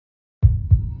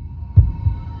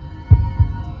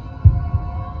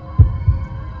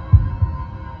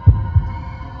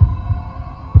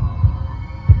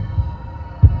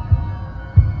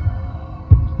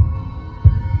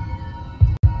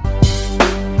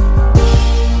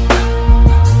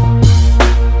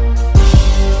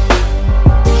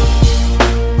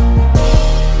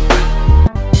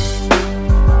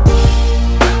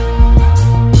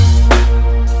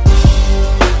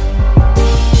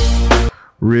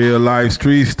Real life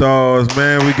street stars,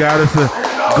 man. We got us a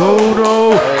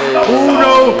Uno,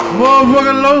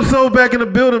 motherfucking Loso back in the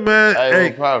building, man. Hey,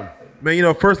 no problem. Man, you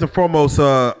know, first and foremost,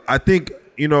 I think,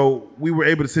 you know, we were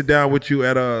able to sit down with you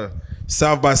at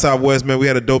South by Southwest, man. We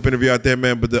had a dope interview out there,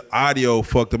 man, but the audio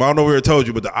fucked up. I don't know if we ever told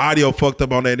you, but the audio fucked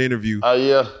up on that interview. Oh,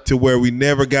 yeah. To where we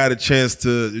never got a chance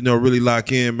to, you know, really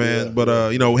lock in, man. Yeah.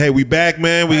 But, you know, hey, we back,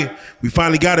 man. We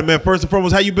finally got it, man. First and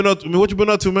foremost, how you been up to? I mean, what you been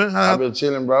up to, man? I've been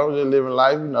chilling, bro. Just living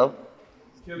life, you know.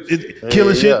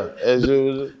 Killing shit? Yeah, as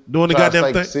usual. Doing the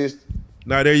goddamn thing?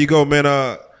 Nah, there you go, man.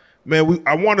 I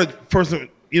want to first,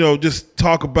 you know, just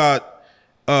talk about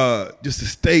just the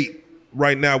state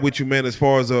right now with you, man, as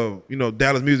far as, you know,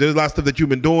 Dallas music. There's a lot of stuff that you've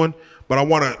been doing, but I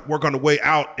want to work on the way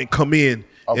out and come in,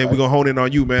 and we're going to hone in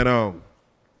on you, man.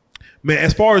 Man,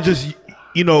 as far as just,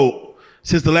 you know,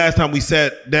 since the last time we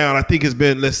sat down, I think it's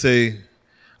been, let's say,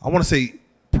 I want to say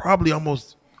probably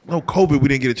almost, no, COVID, we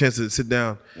didn't get a chance to sit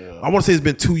down. Yeah. I want to say it's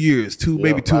been 2 years,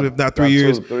 maybe two, if not 3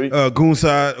 years.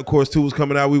 Goonside, of course, 2 was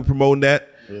coming out. We were promoting that.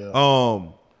 Yeah.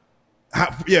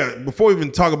 Before we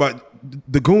even talk about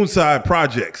the Goonside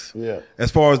projects,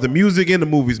 as far as the music and the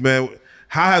movies, man,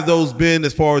 how have those been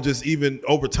as far as just even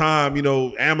over time, you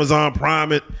know, Amazon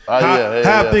Prime it? How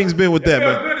have things been with that, man?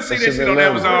 It was good to see that shit on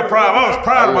Amazon Prime. I was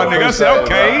proud of my nigga. I said,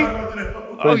 okay.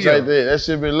 Appreciate that. That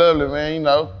shit been lovely, man, you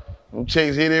know. Them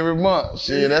checks hit every month.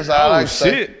 Shit, that's all I can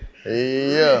say.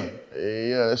 Yeah,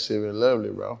 that shit been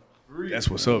lovely, bro. That's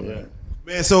what's up, man.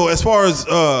 Man, so as far as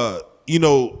you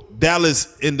know,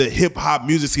 Dallas in the hip hop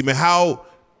music scene, man, how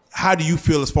do you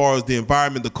feel as far as the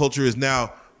environment, the culture is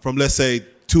now from, let's say,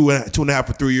 2.5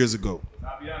 or 3 years ago?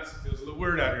 I'll be honest, it was a little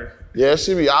weird out here. Yeah, it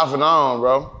should be off and on,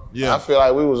 bro. Yeah. I feel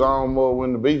like we was on more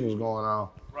when the beef was going on.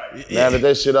 Right. Now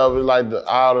that shit up, it's like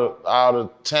all the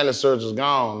talent search is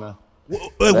gone now.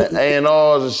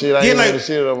 A&Rs and shit, I ain't like the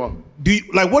shit no more. Do you,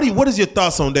 like, what is your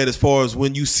thoughts on that as far as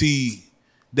when you see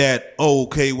that,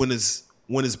 when it's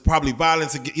probably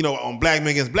violence, you know, on black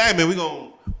men against black men, we gonna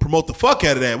promote the fuck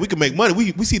out of that. We can make money.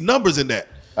 We see numbers in that.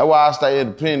 That's why I stay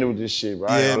independent with this shit, bro.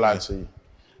 I ain't gonna lie to you.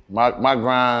 My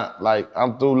grind, like,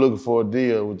 I'm through looking for a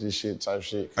deal with this shit type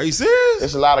shit. Are you serious?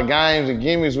 There's a lot of games and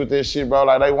gimmicks with this shit, bro.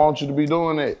 Like, they want you to be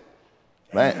doing that.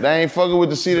 They ain't fucking with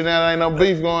the city now. There ain't no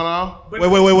beef going on.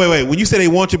 Wait. When you say they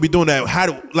want you to be doing that,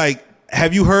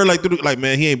 have you heard like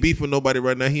man, he ain't beef with nobody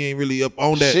right now. He ain't really up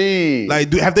on that. Shit.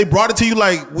 Like, have they brought it to you?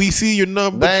 Like, we see your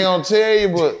number. They ain't gonna tell you,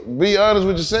 but be honest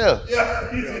with yourself.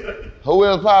 Yeah. Who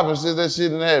else popping since that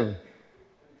shit didn't happen?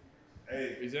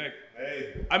 Hey, exactly.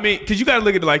 Hey. I mean, cause you gotta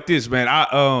look at it like this, man.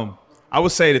 I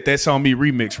would say that That's On Me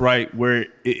remix, right, where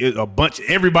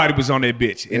everybody was on that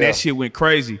bitch, and that shit went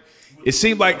crazy. It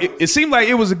seemed like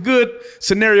it was a good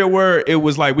scenario where it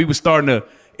was like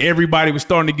everybody was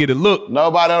starting to get a look.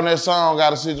 Nobody on that song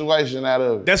got a situation out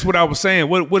of it. That's what I was saying.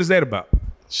 What is that about?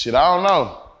 Shit, I don't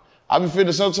know. I be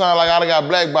feeling sometimes like I done got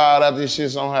blackballed out this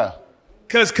shit somehow.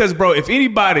 Cause bro, if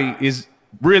anybody is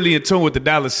really in tune with the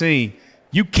Dallas scene,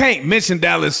 you can't mention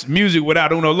Dallas music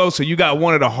without Uno Loso. You got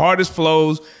one of the hardest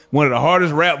flows, one of the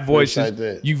hardest rap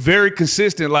voices. You very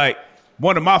consistent, like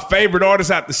one of my favorite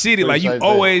artists out the city. Like you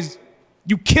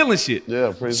killing shit.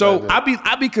 Yeah, so that.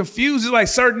 I be confused. It's like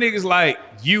certain niggas like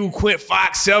you, Quint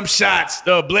Fox, some shots,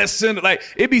 Bless Center. Like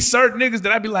it be certain niggas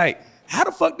that I be like, how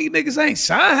the fuck these niggas ain't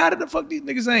signed? How the fuck these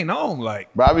niggas ain't known?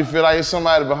 Like, bro, I be feel like it's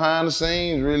somebody behind the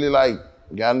scenes really like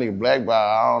got a nigga blackballed.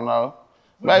 I don't know.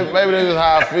 Maybe that's just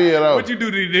how I feel though. What you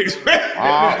do to these niggas,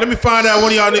 man? Let me find out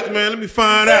one of y'all niggas, man. Let me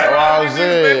find out. That's what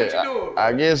I was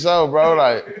I guess so, bro.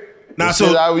 Like.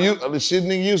 The shit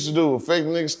nigga used to do affect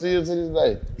niggas still to this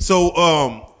day. So,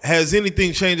 has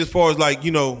anything changed as far as like,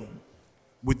 you know,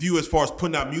 with you as far as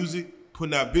putting out music,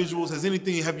 putting out visuals? Has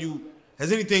anything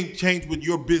changed with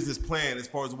your business plan as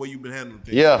far as the way you've been handling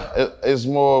things? Yeah, it's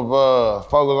more of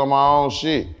focus on my own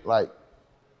shit. Like,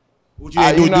 what you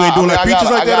ain't doing like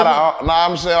features like that?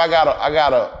 I'm saying I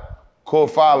got a core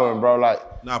following, bro. Like,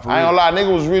 I ain't gonna lie,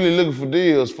 nigga was really looking for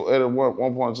deals at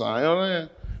one point in time. You know what I mean?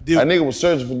 A nigga was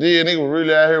searching for deals. Nigga was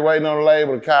really out here waiting on the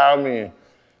label to call me and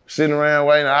sitting around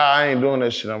waiting. I ain't doing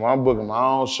that shit no more. I'm booking my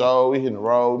own show. We hitting the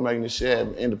road. We making this shit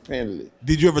happen independently.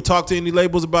 Did you ever talk to any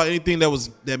labels about anything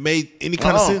that made any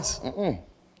kind of sense?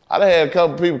 I done had a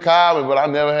couple people call me, but I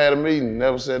never had a meeting.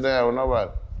 Never sat down with nobody.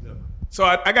 Yeah. So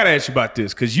I got to ask you about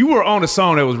this because you were on a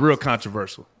song that was real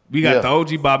controversial. We got the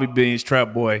OG Bobby Beans,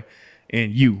 Trap Boy,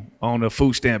 and you on the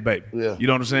Food Stamp Baby. Yeah. You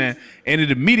know what I'm saying? And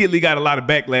it immediately got a lot of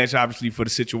backlash, obviously, for the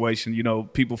situation. You know,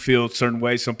 people feel certain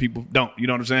ways, some people don't. You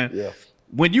know what I'm saying? Yeah.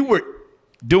 When you were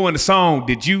doing the song,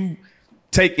 did you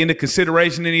take into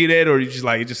consideration any of that, or you just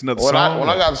like, it's just another song? When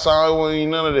I got the song, it wasn't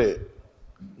even none of that.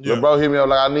 Yeah. The bro hit me up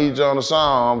like, I need you on the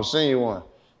song, I'm gonna send you one.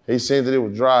 He sent it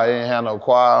was dry. He ain't had no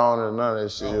choir on it or none of that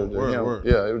shit. It was just him.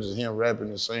 Yeah, it was just him rapping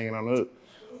and singing on the hook.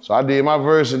 So I did my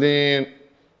verse, and then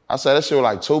I said that shit was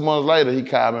like 2 months later. He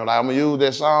called me like, I'm gonna use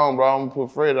that song, bro. I'm gonna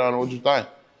put Fred on it. What you think?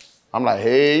 I'm like,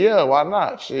 hey, yeah, why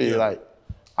not? Shit, like,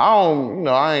 I ain't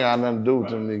got nothing to do with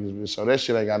them niggas, so that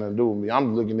shit ain't got nothing to do with me.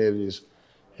 I'm looking at it as,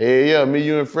 hey, yeah, me,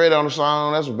 you, and Fred on the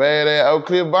song. That's a badass Oak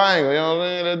Cliff banger. You know what I'm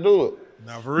saying? Let's do it.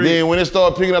 Not for real. Then when it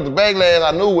started picking up the backlash,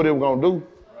 I knew what it was gonna do.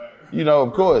 You know,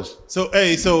 of course. So,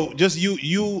 hey, so just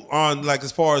you on, like,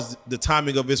 as far as the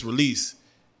timing of its release,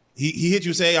 he hit you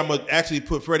and say, hey, I'm gonna actually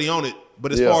put Freddie on it.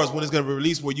 But as far as when it's gonna be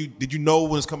released, did you know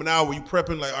when it's coming out? Were you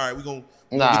prepping like, all right, we're gonna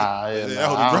I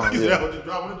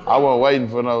wasn't waiting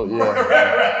for no shit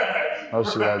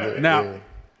like that.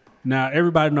 Now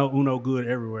everybody know Uno good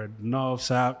everywhere. North,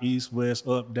 south, east, west,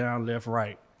 up, down, left,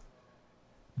 right.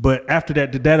 But after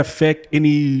that, did that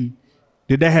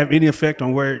have any effect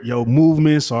on where your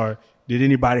movements, or did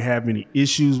anybody have any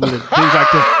issues with it? Things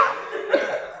like that?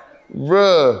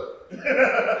 Bruh.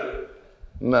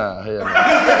 Nah, hell no.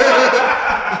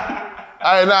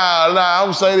 Hey, nah, I'm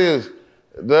gonna say this.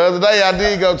 The other day I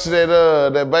did go to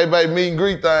that Bay meet and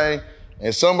greet thing,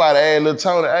 and somebody asked Lil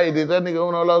Tony, hey, did that nigga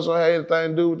Uno Loso have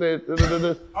anything to do with that? Oh, they put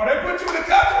you in the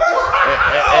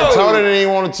controversy? And Tony didn't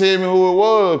even want to tell me who it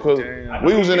was, because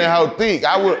we was in that whole thick.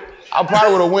 I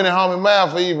probably would have went in homie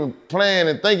mouth for even playing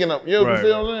and thinking of, you know what I'm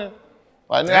saying?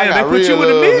 Like, nigga, I got real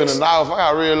love in the North. I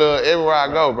got real love everywhere I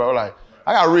go, bro. Like,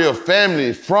 I got real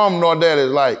family from North Dallas,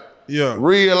 like,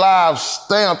 real live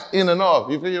stamped in the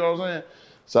North. You feel what I'm saying?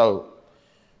 So,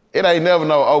 it ain't never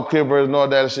no Oak Cliff versus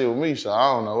North Dallas shit with me, so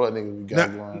I don't know what niggas we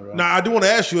got going on. Now, I do want to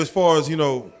ask you, as far as, you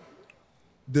know,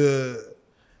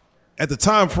 at the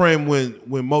time frame when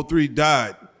Mo3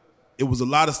 died, it was a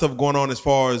lot of stuff going on as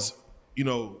far as, you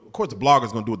know, of course the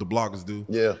bloggers gonna do what the bloggers do.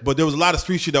 Yeah. But there was a lot of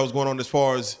street shit that was going on as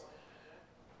far as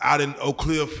out in Oak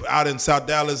Cliff, out in South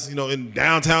Dallas, you know, in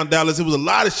downtown Dallas. It was a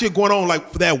lot of shit going on like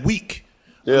for that week.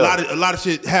 Yeah. A lot of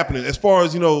shit happening. As far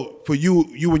as, you know, for you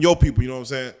and your people, you know what I'm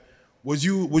saying? Was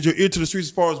your ear to the streets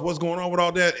as far as what's going on with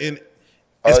all that? And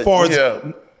as far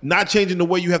as not changing the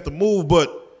way you have to move,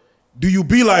 but do you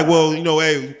be like, well, you know,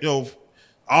 hey, you know,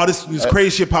 all this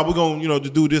crazy shit pop, we're gonna, you know,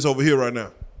 just do this over here right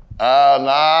now? Nah,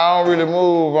 I don't really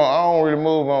move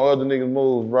on other niggas'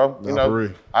 moves, bro. You know,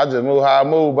 I just move how I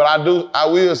move. But I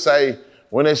will say,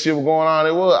 when that shit was going on,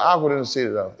 it was awkward in the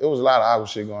city though. It was a lot of awkward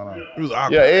shit going on. It was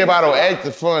awkward. Yeah, everybody was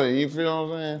acting funny. You feel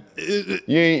what I'm saying?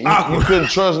 You couldn't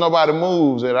trust nobody's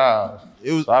moves at all.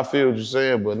 So I feel what you're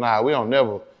saying, but nah, we don't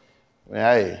never. Man,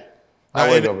 hey, I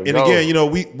wake up and again, you know,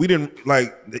 we didn't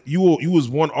like you was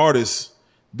one artist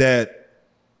that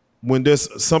when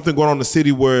there's something going on in the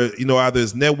city where, you know, either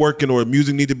it's networking or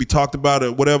music need to be talked about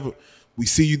or whatever, we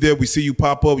see you there, we see you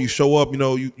pop up, you show up, you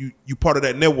know, you part of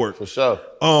that network. For sure.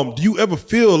 Do you ever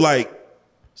feel like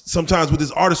sometimes with this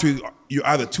artistry, you're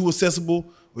either too accessible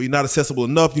or you're not accessible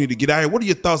enough, you need to get out here? What are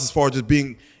your thoughts as far as just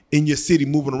being in your city,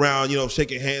 moving around, you know,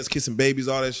 shaking hands, kissing babies,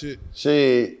 all that shit?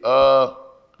 Shit, I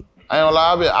ain't gonna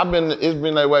lie, it's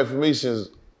been that way for me since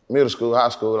middle school, high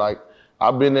school. Like,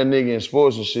 I've been that nigga in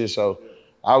sports and shit, so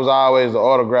I was always the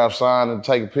autograph sign and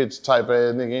take a picture type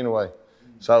ass nigga anyway.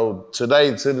 So to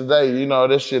the day, you know,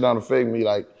 this shit don't affect me.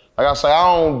 Like I say, I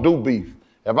don't do beef.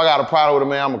 If I got a problem with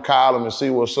a man, I'm gonna call him and see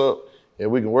what's up. If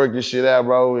we can work this shit out,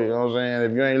 bro, you know what I'm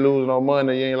saying? If you ain't losing no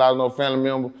money, you ain't lost no family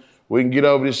member, we can get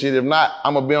over this shit. If not,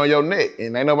 I'm gonna be on your neck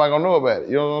and ain't nobody gonna know about it.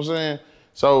 You know what I'm saying?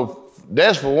 So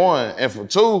that's for one. And for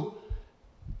two,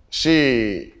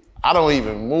 shit, I don't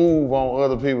even move on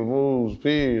other people's moves,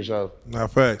 period. So.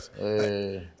 Not facts.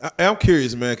 I'm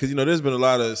curious, man, because, you know, there's been a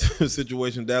lot of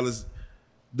situations in Dallas.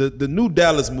 The new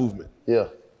Dallas movement. Yeah.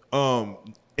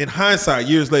 In hindsight,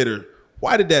 years later,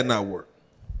 why did that not work?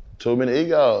 Too many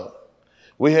egos.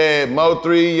 We had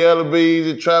Mo3, Yellow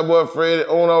Bees, Trap Boy Freddy,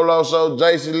 Uno Loso,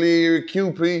 Jason Leary,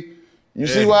 QP. You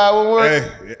see why it wouldn't work?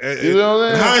 You know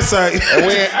what I'm saying? In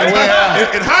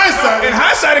hindsight. In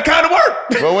hindsight, it kind of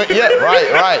worked. But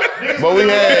right. But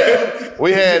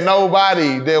we had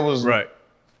nobody that was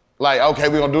like, okay,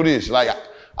 we're gonna do this. Like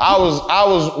I was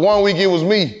 1 week it was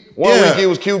me. One week it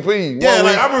was QP. I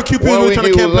remember QP was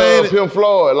trying to campaign. Pimp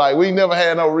Floyd. Like, we never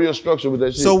had no real structure with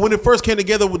that shit. So when it first came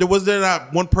together, was there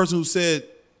not one person who said,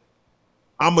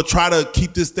 I'm gonna try to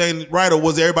keep this thing right, or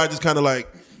was everybody just kind of like,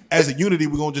 as a unity,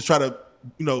 we're gonna just try to,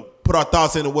 you know, put our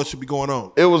thoughts into what should be going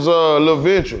on? It was Lil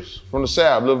Ventures from the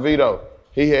South, Lil Vito.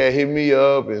 He had hit me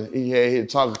up and he had hit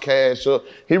Tonka Cash up.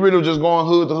 He really was just going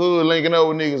hood to hood, linking up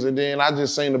with niggas, and then I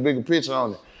just seen the bigger picture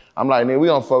on it. I'm like, nigga, we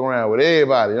gonna fuck around with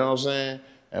everybody, you know what I'm saying?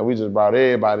 And we just brought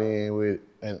everybody in with it,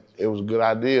 and it was a good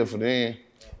idea for them.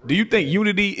 Do you think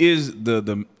unity is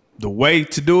the the way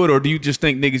to do it, or do you just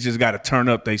think niggas just got to turn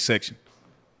up their section?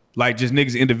 Like just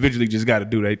niggas individually just got to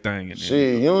do their thing.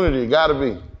 Shit, unity gotta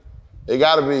be. It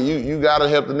gotta be. You gotta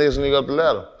help the next nigga up the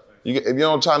ladder. If you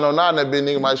don't tie no knot, that big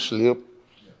nigga might slip.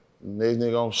 The next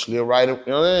nigga gonna slip right up.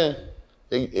 You know what I'm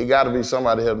saying? It gotta be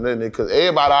somebody helping that nigga, because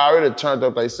everybody already turned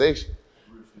up their section.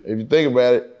 If you think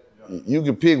about it, you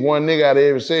can pick one nigga out of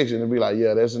every section and be like,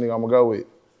 yeah, that's the nigga I'm gonna go with.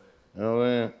 You know what I'm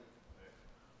saying?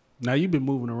 Now, you've been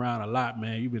moving around a lot,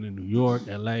 man. You've been in New York,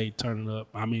 LA, turning up.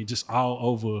 I mean, just all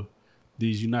over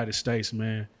these United States,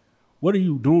 man. What are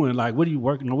you doing? Like, what are you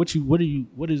working on? What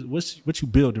you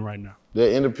building right now?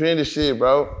 The independent shit,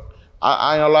 bro.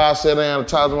 I ain't gonna lie, I sat down and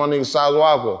talked to my nigga Sauce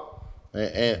Walker.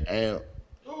 And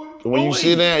when you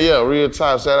sit down, yeah, real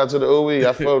time, shout out to the OE,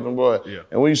 I fuck with them boy. Yeah.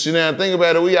 And when you sit down and think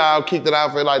about it, we all kicked it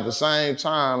off at like the same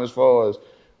time as far as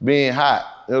being hot.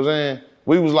 You know what I'm saying?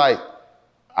 We was like,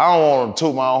 I don't want to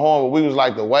toot my own horn, but we was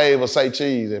like the wave of Say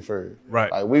Cheese at first.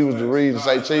 Right. Like we was the reason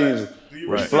Say Cheese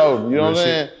was floating. You know what I'm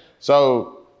saying?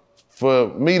 So for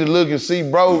me to look and see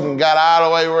Broden got all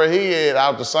the way where he at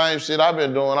out the same shit I've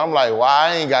been doing, I'm like, why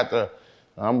I ain't got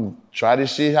I'm try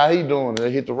this shit how he doing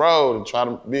it, hit the road and try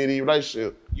to build a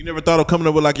relationship. You never thought of coming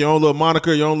up with like your own little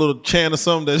moniker, your own little chant or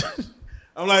something? That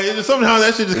I'm like, somehow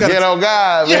that shit just kind of Ghetto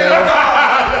guy,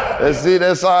 man. That's it.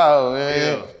 That's all,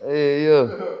 man. Yeah.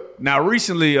 Now,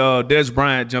 recently, Des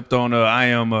Bryant jumped on I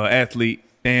Am Athlete,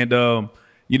 and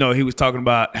he was talking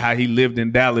about how he lived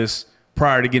in Dallas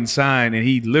prior to getting signed, and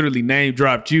he literally name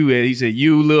dropped you. And he said,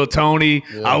 "You, Lil Tony."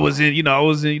 Yeah. I was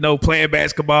in playing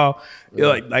basketball.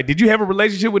 Yeah. Like, did you have a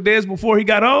relationship with Des before he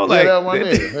got on? Like, yeah, that was my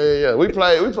nigga. Yeah. We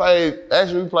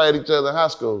played each other in high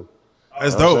school.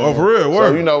 That's dope. Oh, for real.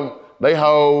 Word. So they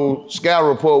whole scout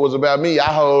report was about me.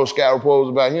 Our whole scout report was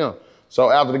about him.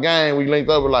 So after the game, we linked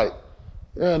up and like,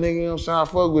 yeah, nigga, you know what I'm saying? I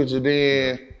fuck with you.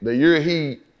 Then the year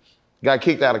he got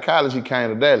kicked out of college, he came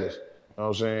to Dallas. You know what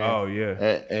I'm saying? Oh,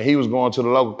 yeah. And he was going to the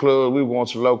local club. We were going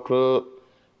to the local club.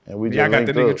 And we just I got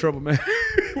that nigga in trouble, man.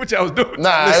 What y'all was doing? Nah,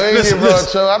 I ain't getting in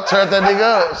trouble. I turned that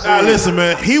nigga up. Nah, listen,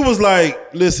 man. He was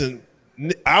like, listen,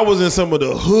 I was in some of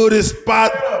the hoodest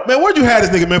spot. Man, where'd you have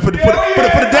this nigga, man? For the Dallas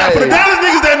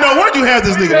niggas that know, where'd you have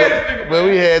this nigga, man? Man,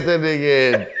 we had that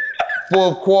nigga in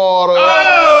fourth quarter.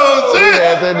 Oh, shit. We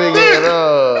had that nigga in,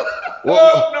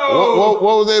 what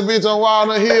was that bitch on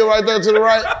Walnut Hill right there to the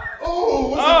right?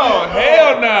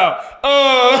 Hell no.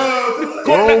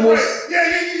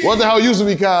 What the hell used to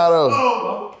be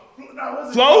called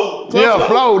Flo? Yeah,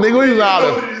 Flo. Nigga, we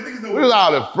was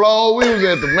out at Flo. We was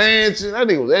at the mansion. That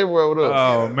nigga was everywhere with us.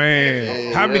 Oh, man.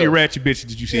 Yeah, How many ratchet bitches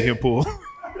did you see him pull?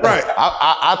 Right.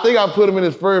 I think I put him in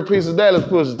his first piece of Dallas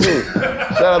pussy, too.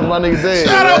 Shout out to my nigga Dan.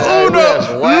 Shout out Uno.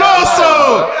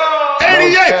 Loso.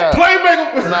 88.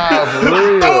 Playmaker. Nah, for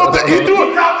real. He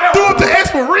threw up the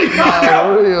X for real. Nah,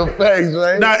 real facts,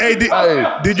 man. Nah, hey,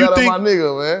 did you think, my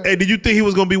nigga, man? Hey, did you think he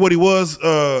was gonna be what he was?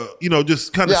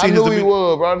 Just kind of I knew he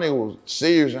was, bro. That nigga was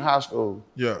serious in high school.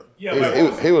 Yeah.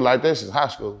 He was like that since high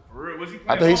school. For real? Was he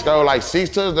I think he scored like 6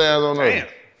 touchdowns on us.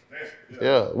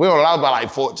 Yeah, we were allowed by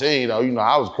like 14 though.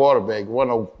 I was quarterback. Wasn't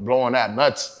no blowing out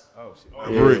nuts. Oh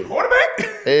shit.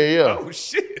 Quarterback? Yeah. Oh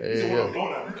shit.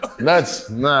 Yeah. Nuts.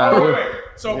 Nah.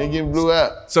 So ain't getting blew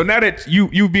out. So now that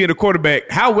you being a quarterback,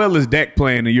 how well is Dak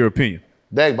playing in your opinion?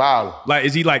 Dak ballin'. Like,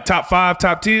 is he like top 5,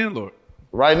 top 10, or?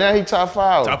 Right now he top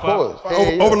 5. Top of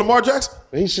course. Over Lamar Jackson?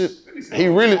 He should. He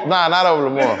really not over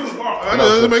Lamar.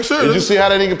 Just make sure. Did you see how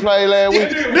that nigga played last week?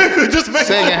 Just make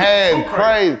Second half,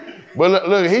 crazy. But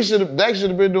look, Dak should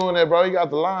have been doing that, bro. He got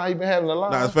the line. He been having the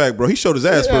line. Nah, it's fact, bro. He showed his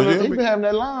ass for He been having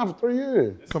that line for 3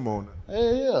 years. Come on.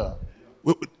 Yeah.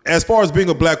 As far as being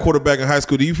a black quarterback in high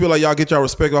school, do you feel like y'all get y'all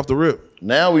respect off the rip?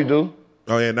 Now we do.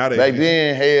 Oh yeah, now they. Back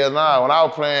then, hell nah. When I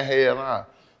was playing, hell nah.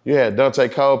 You had Dante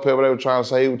Culpepper. They were trying to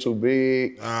say he was too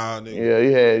big. Nigga. Yeah,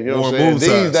 you had. You know what I'm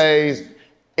saying? These days,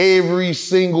 every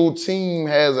single team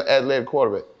has an athletic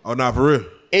quarterback. Oh, nah, for real.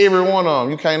 Every one of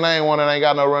them. You can't name one that ain't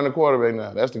got no running quarterback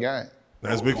now. That's the game.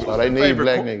 That's big. So they need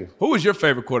black niggas. Who was your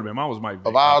favorite quarterback? Mine was Mike Vick.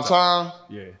 Of all time?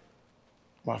 Yeah.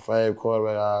 My favorite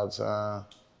quarterback of all time.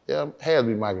 Yeah, had to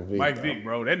be Michael Vick. Mike Vick,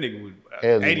 bro. That nigga was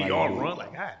 80-yard run.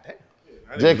 Like, God damn.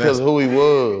 Just because of who he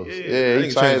was. Yeah,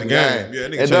 he changed the game.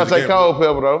 Yeah, and Dante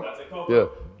Culpepper, though. Yeah.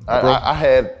 I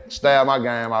had style my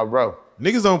game out, bro.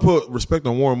 Niggas don't put respect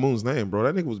on Warren Moon's name, bro.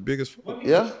 That nigga was big as fuck.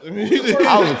 Yeah.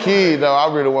 I was a kid, though.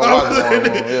 I really wasn't watching Warren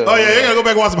Moon. Yeah. Oh, yeah, you gotta go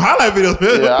back and watch some highlight videos,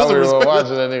 man. Yeah, I really wasn't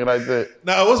watching that nigga like that.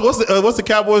 Now, what's the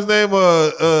Cowboys' name?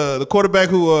 The quarterback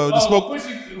who just smoked.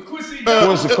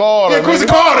 Quincy Carter. Yeah, Quincy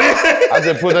Carter. I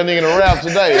just put that nigga in a rap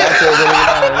today. I said that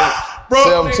nigga bro,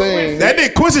 17. That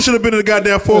nigga Quincy should have been in the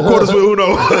goddamn 4 quarters with Uno.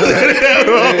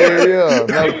 yeah,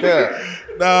 no cap.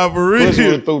 Nah, for real. Pussy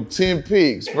went through 10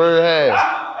 picks, first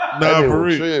half. Nah, for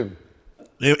real.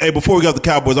 Hey, before we got the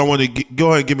Cowboys, I want to go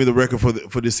ahead and give me the record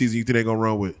for this season you think they're going to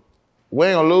run with. We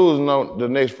ain't gonna lose the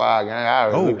next 5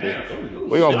 games.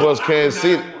 We gonna bust Kansas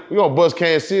City. We gonna bust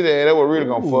Kansas City, and that's what really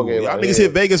gonna fuck everybody. Y'all niggas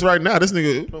hit Vegas right now. This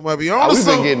nigga might be on. We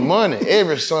been getting money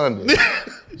every Sunday.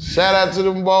 Shout out to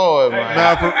them boys,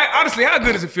 man. Honestly, how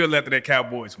good does it feel after that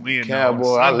Cowboys win?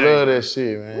 Cowboys, I love that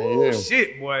shit, man. Oh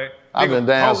shit, boy. I've been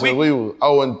down since we was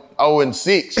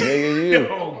 0-6, nigga.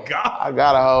 Oh God. I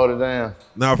gotta hold it down.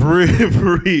 Nah, for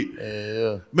real.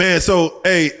 Yeah. Man, so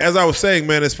hey, as I was saying,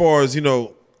 man, as far as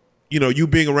you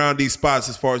being around these spots,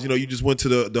 as far as you just went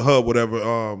to the hub, whatever.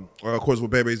 Of course,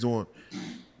 what Bebe's doing.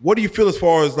 What do you feel as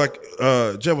far as like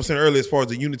Jeff was saying earlier, as far as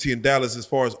the unity in Dallas, as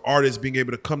far as artists being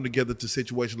able to come together to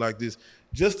situations like this,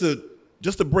 just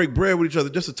to break bread with each other,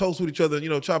 just to toast with each other,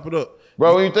 chop it up.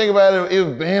 Bro, when you think about it,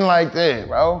 it's been like that,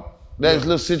 bro. That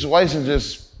little situation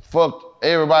just fucked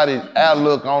everybody's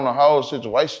outlook on the whole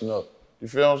situation up. You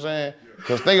feel what I'm saying?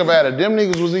 Because think about it, them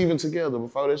niggas was even together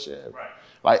before that shit happened. Right.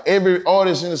 Like every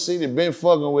artist in the city been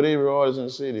fucking with every artist in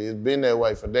the city. It's been that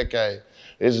way for decades.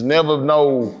 It's never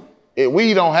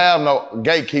we don't have no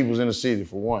gatekeepers in the city,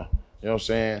 for one. You know what I'm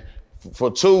saying?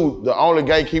 For two, the only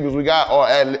gatekeepers we got are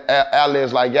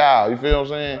outlets like y'all. You feel what I'm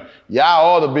saying?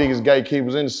 Y'all are the biggest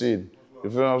gatekeepers in the city. You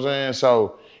feel what I'm saying?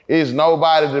 So it's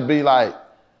nobody to be like,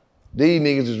 these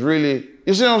niggas is really,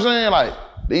 you see what I'm saying? Like,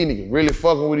 these niggas really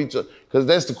fucking with each other. Because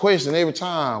that's the question every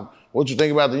time. What you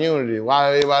think about the unity?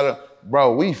 Why everybody,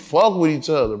 bro, we fuck with each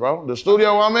other, bro. The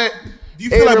studio I'm at,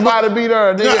 everybody be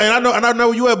there. Nigga. Yeah, and I know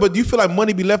where you at, but do you feel like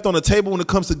money be left on the table when it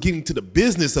comes to getting to the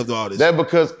business of the artist? That's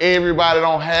because everybody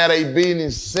don't have their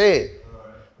business set.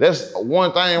 That's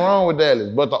one thing wrong with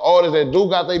Dallas. But the artists that do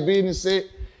got their business set,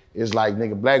 it's like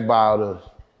nigga blackballed us.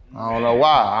 I don't know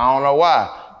why.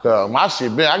 Cause my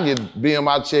shit, I get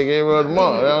my check every other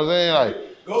month. You know what I'm saying? Like,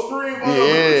 go stream.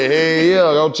 Yeah.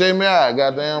 Go check me out,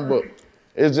 goddamn. But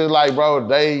it's just like, bro,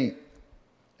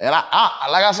 and I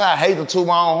like I said, I hate to toot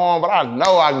my own horn, but I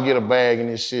know I can get a bag in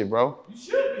this shit, bro. You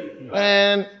should be.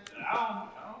 Man,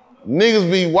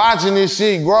 niggas be watching this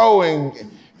shit grow and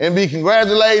be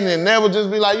congratulating and never just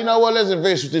be like, you know what, let's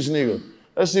invest with this nigga.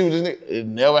 Let's see what this nigga, it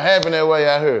never happened that way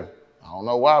out here. I don't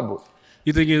know why, but.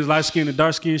 You think his light skin and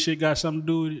dark skin shit got something to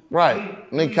do with it?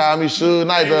 Right. Nigga called me Suge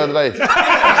Knight the other day. I said,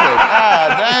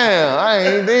 God damn, I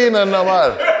ain't did nothing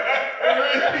about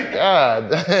it. God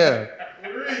damn.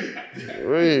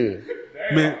 Real.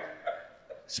 Man,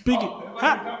 speaking,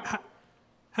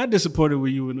 how disappointed were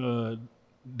you when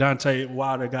Dante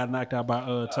Wilder got knocked out by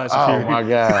Tyson Fury? Oh my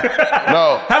God.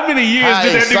 No. How many years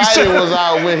did that nigga How stay? excited was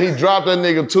I when he dropped that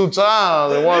nigga 2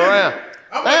 times in one round?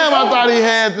 Damn, I thought he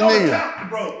had the nigga.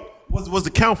 Bro, was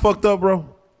the count fucked up, bro?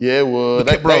 Yeah, it was.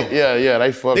 They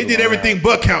fucked. They did everything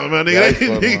but count, man. Nigga,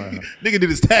 nigga did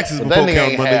his taxes but before that nigga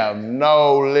count, ain't man. have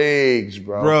no legs,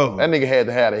 bro. That nigga had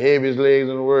to have the heaviest legs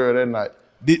in the world that night.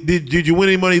 Did you win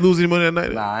any money, lose any money that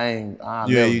night? Nah, I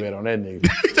never bet on that nigga.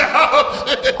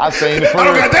 I seen the Purge. I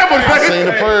don't got that much. I seen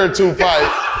the Purge 2 fight.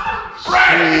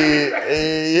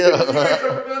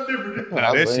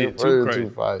 Nah, that shit too crazy.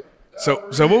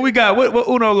 So what we got? What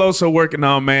Uno Loso working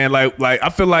on, man? Like I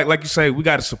feel like you say, we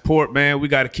got to support, man. We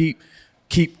got to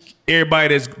keep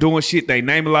everybody that's doing shit they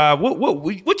name alive.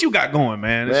 What you got going,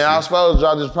 man? Man, I was supposed to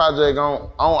drop this project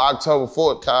on October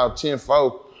 4th called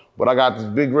 10-4, but I got this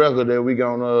big record that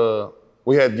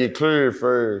we had to get cleared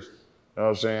first. You know what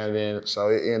I'm saying? Then so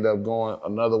it ended up going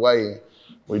another way.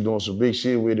 We doing some big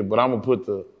shit with it, but I'm gonna put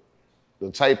the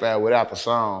tape out without the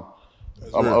song.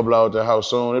 I'm gonna upload that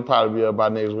house soon. It'll probably be up by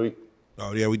next week.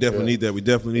 Oh yeah, we definitely need that. We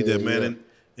definitely need that, man.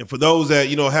 And for those that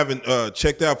haven't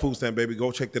checked out Food Stamp Baby,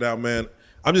 go check that out, man.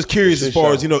 I'm just curious as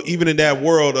far as even in that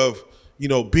world of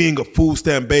being a Food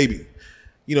Stamp Baby.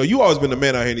 You always been the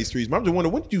man out here in these streets. But I'm just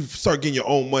wondering, when did you start getting your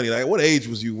own money? Like, what age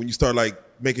was you when you started like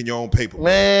making your own paper?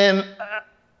 Man,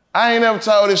 I ain't never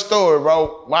told this story,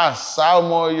 bro. My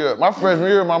sophomore year, my freshman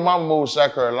year, my mama moved to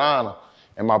South Carolina,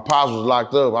 and my pops was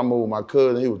locked up. I moved with my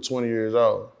cousin. He was 20 years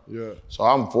old. Yeah. So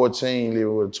I'm 14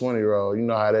 living with a 20-year-old. You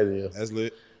know how that is. That's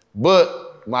lit.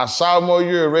 But my sophomore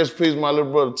year, rest in peace, my little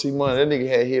brother T-Money, that nigga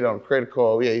had hit on a credit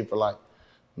card. We had hit for like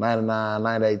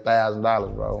 $99,000,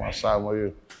 $98,000, bro, my sophomore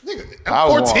year. Nigga, I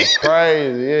was 14? Going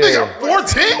crazy, yeah.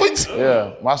 Nigga, 14?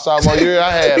 Yeah. My sophomore year,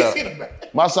 I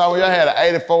had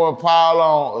an 84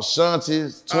 Impala on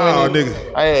Ashanti's 20. Oh,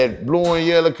 nigga. I had blue and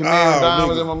yellow canary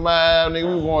diamonds in my mind. Nigga,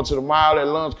 we were going to the mall at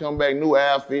lunch, come back, new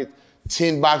outfit,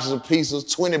 10 boxes of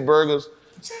pizzas, 20 burgers.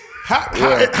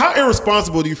 How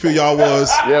irresponsible do you feel y'all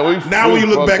was? Yeah, when you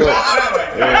look back. We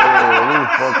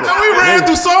fucked up. We ran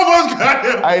through so much.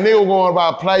 Goddamn. Hey, nigga going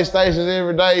about PlayStations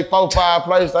every day, 4-5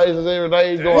 PlayStations every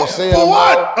day. Going sell them. For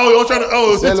what? You're trying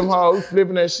to sell them all. We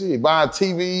flipping that shit, buying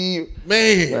TV.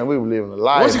 Man, we were living a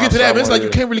life. Once you get to that, man, it's like you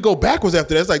can't really go backwards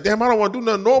after that. It's like, damn, I don't want to do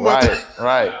nothing normal.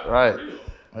 Right.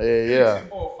 Yeah.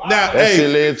 Now, that shit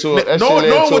led to it.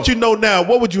 Knowing what you know now,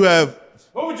 what would you have?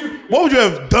 What would you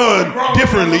have done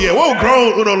differently? Yeah, what would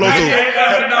grown Uno Loso?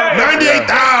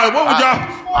 98,000. What would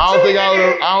y'all? I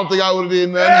don't think I would have did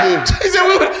nothing different. He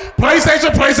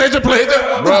said PlayStation.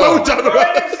 What would y'all do?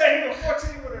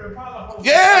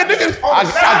 Yeah, nigga.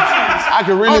 I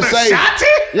can really say.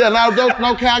 Yeah,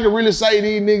 no cap. I can really say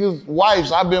these niggas'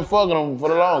 wives. I've been fucking them for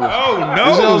the longest. Oh no.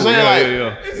 You see what I'm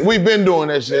saying? Yeah. We've been doing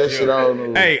that shit.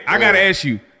 Hey, I gotta ask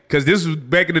you. Cause this was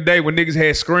back in the day when niggas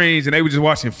had screens and they were just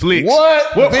watching flicks.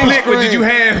 What flick did you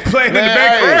have playing in the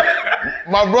background?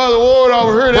 My brother Ward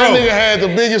over here, that nigga had the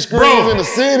biggest screens in the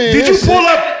city. Did you pull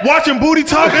up watching Booty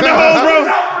Talk in the hoes, bro?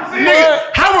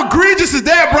 Nigga, how egregious is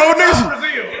that, bro?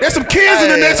 There's some kids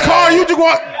in the next car. You just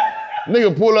want.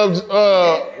 Nigga pull up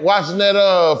watching that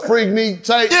Freaknik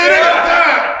tape. Yeah,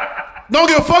 nigga. Don't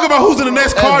give a fuck about who's in the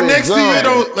next car next to you.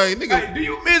 Don't like, nigga. Like, do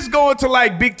you miss going to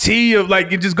like Big T or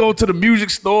like you just go to the music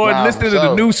store and listening to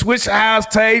the new Switch House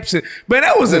tapes? And, man,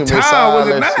 that was a time, was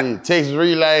it not? Shit. Texas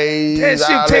Relays. That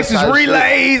shit, Texas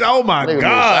Relays. Shit. Oh my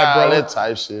God, bro. That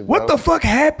type shit, bro. What the fuck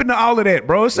happened to all of that,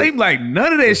 bro? It seemed like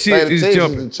none of that shit is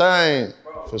jumping. Change,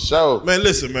 for sure. Man,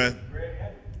 listen, man.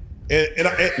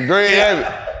 Greg Habit.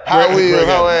 How we?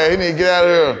 He need to get out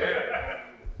of here.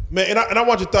 Man, and I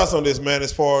want your thoughts on this, man,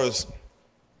 as far as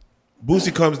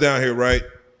Boosie comes down here, right?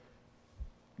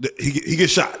 He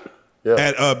gets shot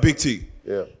at Big T.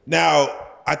 Yeah. Now,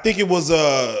 I think it was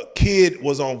a kid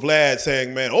was on Vlad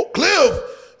saying, man, oh, Cliff,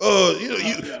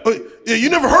 you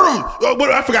never heard of him.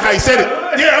 I forgot how he said it.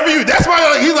 Yeah, I mean, that's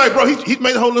why he's like, bro, he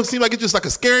made the whole look seem like it's just like a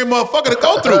scary motherfucker to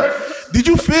go through. Did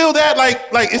you feel that? Like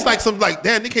it's like some like,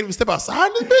 damn, they can't even step outside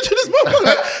in this bitch. This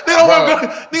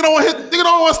motherfucker, they don't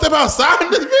want to step outside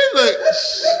in this bitch. Like,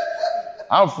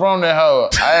 I'm from that hoe.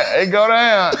 It go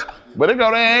down, but it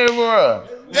go down everywhere.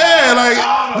 Yeah, like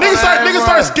niggas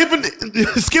start skipping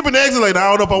the exit. Like, I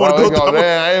don't know if I want to go through.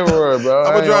 Everywhere, bro.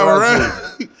 I'm gonna drive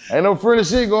around. Ain't no friendly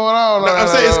shit going on. I'm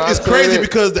saying it's crazy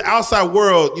because the outside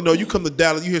world, you come to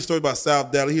Dallas, you hear stories about South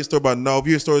Dallas, you hear stories about Nova,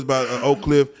 you hear stories about Oak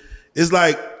Cliff. It's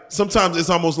like sometimes it's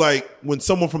almost like when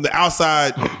someone from the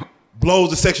outside blows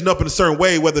the section up in a certain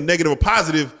way, whether negative or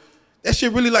positive. That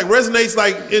shit really like resonates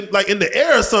like in the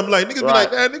air or something. Like niggas be like,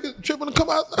 that nigga tripping to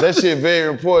come out. That shit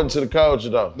very important to the culture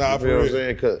though. Nah, you feel what I'm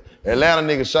saying? Cause Atlanta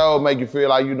niggas show make you feel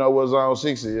like you know what Zone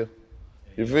 6 is.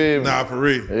 You feel me? Nah, for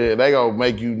real. Yeah, they gonna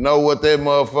make you know what that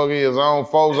motherfucker is. Zone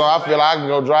 4 zone. I feel like I can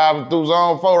go driving through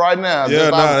Zone 4 right now.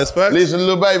 Yeah, that's facts. Listen to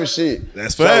Lil Baby shit.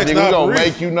 That's facts. So, nigga, we gonna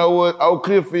make you know what Oak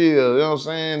Cliff is. You know what I'm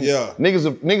saying? Yeah.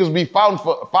 Niggas be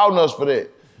faulting us for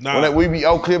that. Nah. When we be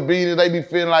Oak Cliff beaters, they be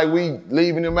feeling like we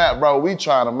leaving them out, bro. We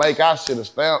trying to make our shit a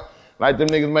stamp like them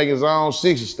niggas making Zone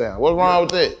 6 a stamp. What's wrong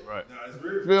with that? Right.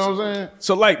 You feel what I'm saying?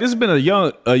 So like this has been a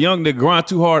young nigga grind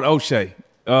too hard, O'Shea.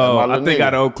 I think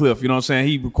out of Oak Cliff, you know what I'm saying?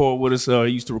 He record with us, he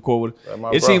used to record with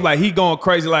us. It seems like he going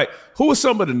crazy. Like, who are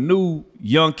some of the new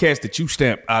young cats that you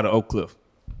stamped out of Oak Cliff?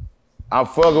 I'm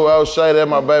fucking with O'Shea, that's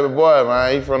my baby boy,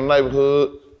 man. He from the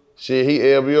neighborhood. Shit, he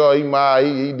LBR,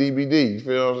 he DBD, you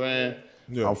feel what I'm saying?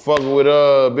 Yeah. I'm fucking with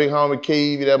big homie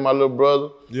Keevy, that's my little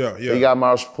brother. Yeah. He got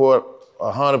my support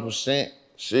 100%.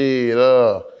 Shit,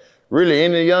 really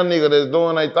any young nigga that's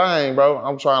doing their thing, bro,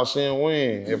 I'm trying to see him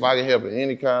win if I can help it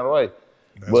any kind of way.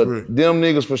 That's but real. Them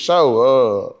niggas for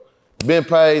sure. Ben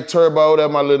Pay, Turbo, that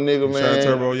my little nigga, man. Shout out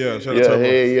Turbo, yeah. Shout out Turbo.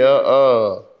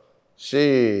 Yeah.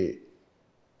 Shit.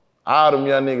 All them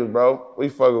young niggas, bro. We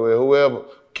fucking with whoever.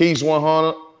 Keys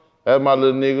 100, that's my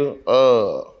little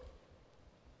nigga.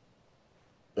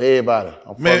 Everybody.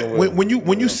 I'm man,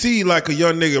 when you see like a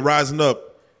young nigga rising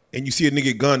up and you see a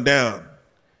nigga gunned down,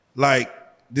 like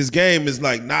this game is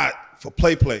like not for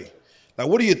play. Like,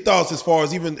 what are your thoughts as far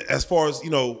as you moved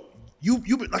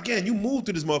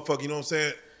through this motherfucker, you know what I'm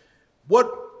saying? What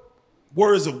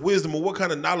words of wisdom or what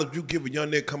kind of knowledge you give a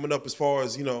young nigga coming up as far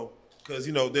as, because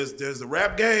there's the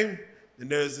rap game and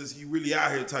there's this you really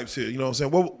out here type shit, you know what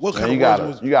I'm saying? What kind of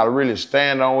words? You gotta really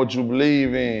stand on what you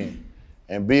believe in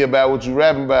and be about what you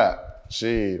rapping about.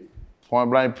 Shit, point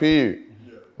blank period.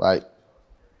 Yeah. Like,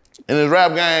 in this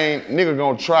rap game, nigga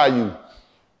gonna try you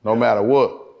no matter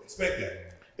what. Expect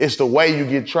that. It's the way you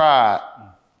get tried.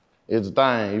 It's the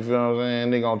thing, you feel what I'm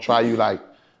saying? They gonna try you like,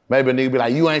 maybe a nigga be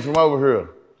like, you ain't from over here.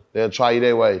 They'll try you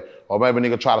that way. Or maybe a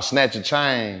nigga try to snatch your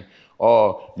chain.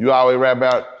 or you always rap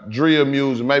about drill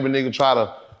music, maybe nigga try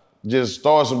to just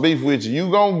start some beef with you, you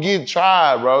gonna get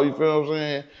tried, bro, you feel what I'm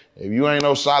saying? If you ain't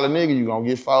no solid nigga, you gonna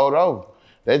get fouled over.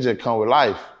 That just come with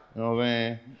life, you know what I'm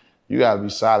saying? You gotta be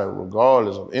solid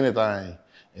regardless of anything,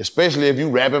 especially if you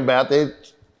rapping about that.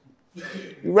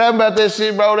 You rapping about that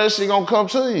shit, bro, that shit gonna come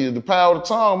to you. The power of the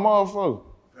tongue, motherfucker.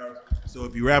 So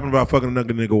if you rapping about fucking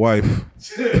another nigga wife,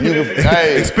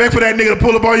 hey, expect for that nigga to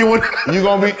pull up on you one. You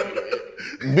gonna be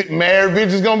married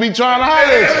bitches gonna be trying to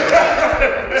holler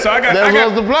at you. So I got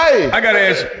to play. I gotta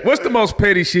ask you, what's the most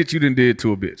petty shit you done did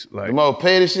to a bitch? Like the most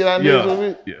petty shit I did to a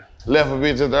bitch? Yeah. Left a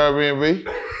bitch at the Airbnb.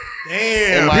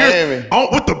 Damn, in Miami.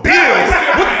 With the bill.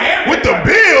 with the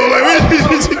bill.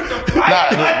 Nah,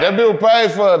 that bill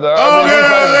paid for it.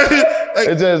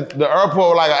 It's just the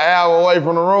airport like an hour away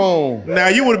from the room. Now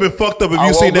you would have been fucked up if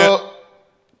you seen that.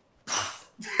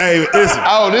 Hey, listen.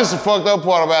 Oh, this is the fucked up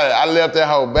part about it. I left that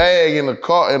whole bag in the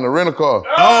car, in the rental car.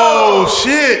 Oh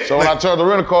shit! So when I turned the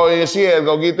rental car in, she had to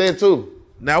go get that too.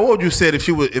 Now, what would you said if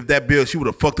she would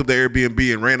have fucked up the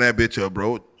Airbnb and ran that bitch up,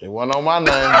 bro? It wasn't on my name.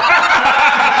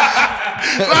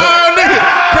 Oh, nigga,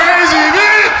 crazy,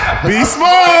 man. Be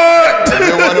smart.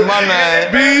 It wasn't my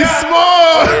name. Be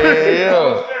smart.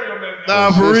 Yeah.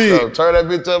 Nah, for real. Turn that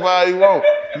bitch up how you want.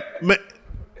 Man.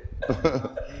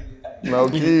 No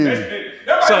keys. Man.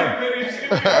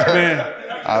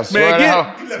 I swear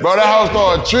bro, that house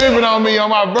started tripping on me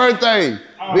on my birthday.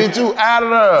 Bitch, you out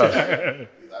of there.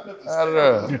 Out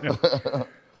of there.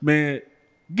 Man,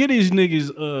 get these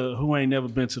niggas who ain't never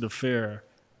been to the fair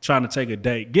trying to take a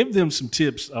date. Give them some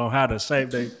tips on how to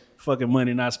save their fucking money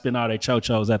and not spend all their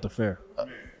chochos at the fair.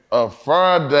 A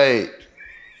fair date.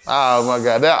 Oh my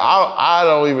God, I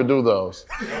don't even do those.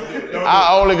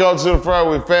 I only go to the fair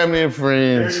with family and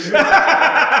friends.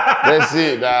 That's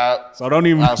it, dog. So don't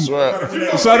even. I swear.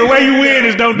 So the way you win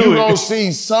is don't do it. You gonna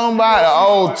see somebody, an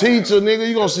old teacher, nigga.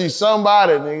 You gonna see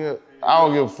somebody, nigga. I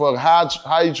don't give a fuck how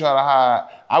you try to hide.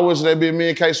 I wish that bitch, me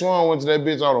and K Swan went to that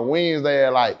bitch on a Wednesday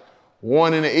at like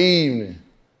 1 in the evening,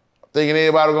 thinking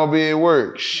everybody was gonna be at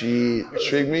work. Shit,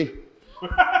 trick me.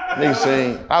 Nigga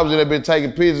saying, I was in that bitch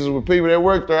taking pictures with people that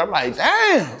worked there. I'm like,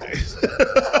 damn.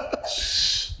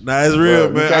 Nah, it's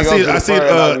real, man. I see.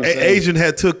 Asian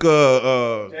had took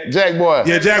Jack Boy.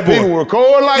 Yeah, Jack Boy. People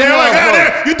record like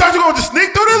that. You thought you were gonna just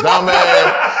sneak through this?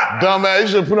 Dumbass. You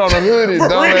should put on a hoodie.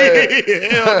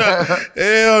 Dumbass.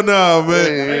 Hell no,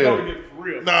 man.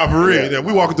 Yeah. Nah, for real. Yeah.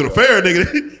 We walking through the fair,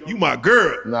 nigga. You my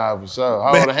girl. Nah, for sure.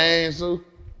 Hold the hands too.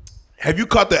 Have you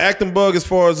caught the acting bug as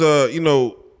far as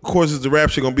of course, it's the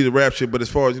rap shit gonna be the rap shit, but as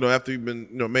far as after you've been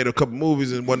made a couple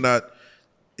movies and whatnot,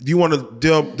 do you want to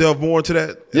delve more into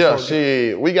that? Yeah,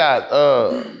 shit. We got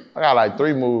I got like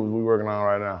 3 movies we working on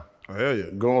right now. Oh hell yeah.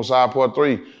 Goonside Part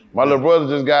 3. My little brother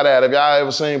just got out. Have y'all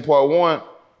ever seen Part 1?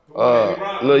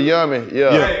 Lil Yummy, yeah.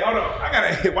 Hey, hold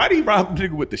on. Why do you rob a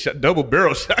nigga with the double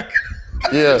barrel shotgun?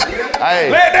 Yeah.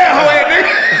 Hey. Let that hoe at,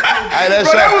 nigga. Hey, that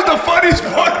was the funniest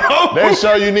part. That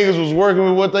show you niggas was working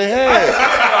with what they had.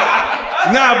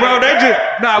 Nah, bro,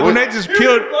 when they just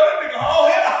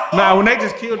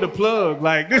killed the plug,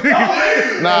 like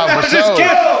nah, for sure.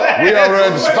 We over at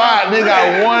the spot, nigga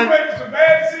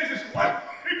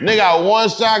got one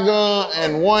shotgun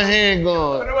and 1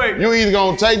 handgun. You either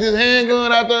gonna take this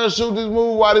handgun out there and shoot this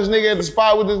movie while this nigga at the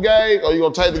spot with this gauge, or you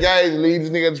gonna take the gauge and leave this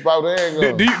nigga at the spot with the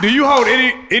handgun. Do you hold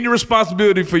any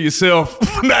responsibility for yourself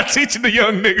for not teaching the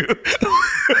young nigga?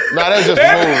 Nah, that's just a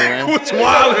movie, man. What's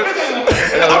wild?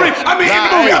 I mean, in the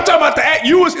movie, I'm talking about the act.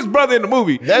 You was his brother in the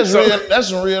movie. That's real. That's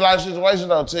some real life situation.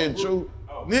 Though, tell you the truth.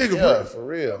 Nigga, yeah, for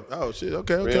real. Oh shit.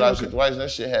 Okay. Real life situation. That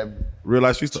shit happened. Real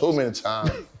life shit. Too many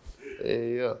times.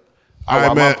 Yeah. All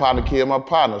right, my partner killed my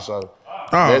partner, so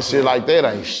that shit like that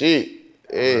ain't shit.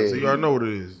 Yeah. So you already know what it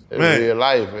is. Man. Real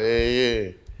life,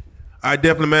 yeah. All right,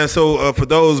 definitely, man. So for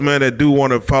those, man, that do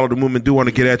want to follow the movement, do want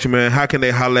to get at you, man, how can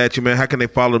they holler at you, man? How can they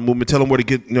follow the movement? Tell them where to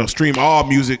get, stream all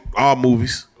music, all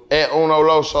movies. At Uno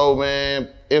Loso, man.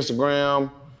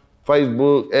 Instagram,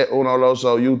 Facebook, at Uno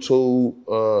Loso, YouTube,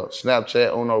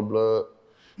 Snapchat, Uno Blood.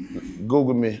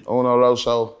 Google me, Uno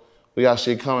Loso. We got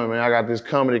shit coming, man. I got this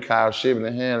comedy called Shipping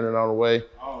and Handling on the way.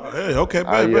 Hey, okay,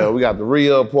 baby. Yeah, we got the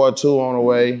Re-Up Part 2 on the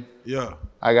way. Yeah.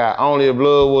 I got Only a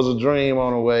Blood Was a Dream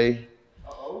on the way.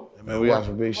 Man, we got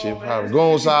some big shit.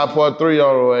 Goonside Part 3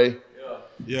 on the way.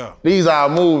 Yeah. These are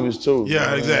movies too.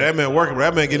 Yeah, exactly. That man working.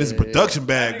 That man getting his production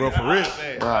bag, bro, for real.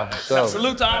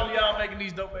 Salute to all of y'all making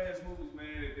these dope ass movies, man.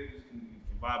 That they can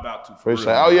vibe out to.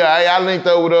 Appreciate. Oh yeah, I linked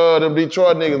up with them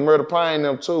Detroit niggas, Murder Pain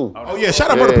them too. Oh yeah,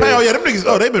 shout out Murder Pain. Oh yeah, them niggas.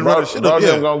 Oh, they been running shit up.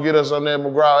 Them gonna get us on that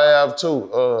McGraw Ave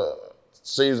too.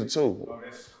 Season 2.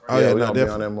 Oh yeah, we gonna definitely be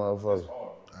on that motherfucker.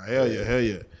 Hell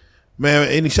yeah. Man,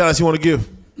 any shout outs you want to give?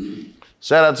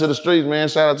 Shout out to the streets, man.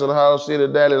 Shout out to the whole city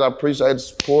of Dallas. I appreciate the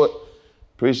support.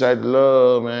 Appreciate the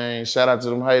love, man. Shout out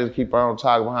to them haters. Keep on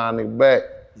talking behind nigga back.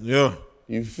 Yeah.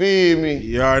 You feel me?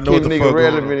 You already know keep what the nigga fuck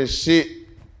relevant and shit.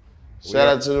 Shout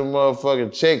out to them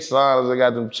motherfucking check signers. I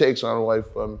got them checks on the way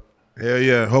for me. Hell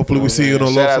yeah. Hopefully we see you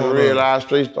on Shout out to Real Live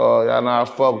Street Stars. Y'all know I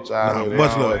fuck with y'all.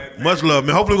 Much love. Much love,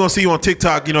 man. Hopefully we're going to see you on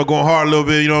TikTok, you know, going hard a little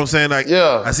bit. You know what I'm saying? Like,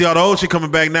 yeah. I see all the old shit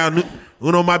coming back now.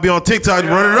 Uno might be on TikTok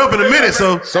running it up in a minute,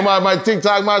 so. Somebody might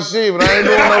TikTok my shit, but I ain't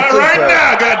doing no TikTok. Right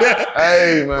now, goddamn.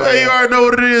 Hey, man. Well, you already know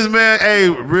what it is, man. Hey,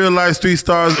 Real Life Street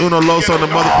Stars, Uno Loso in the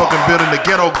motherfucking building, the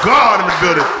ghetto guard in the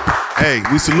building. Hey,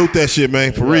 we salute that shit,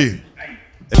 man, for real.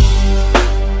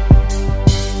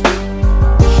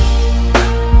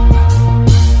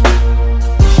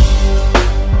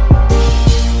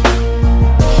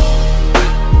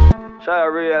 Shout out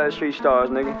Real Life Street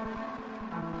Stars, nigga.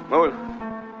 Move it.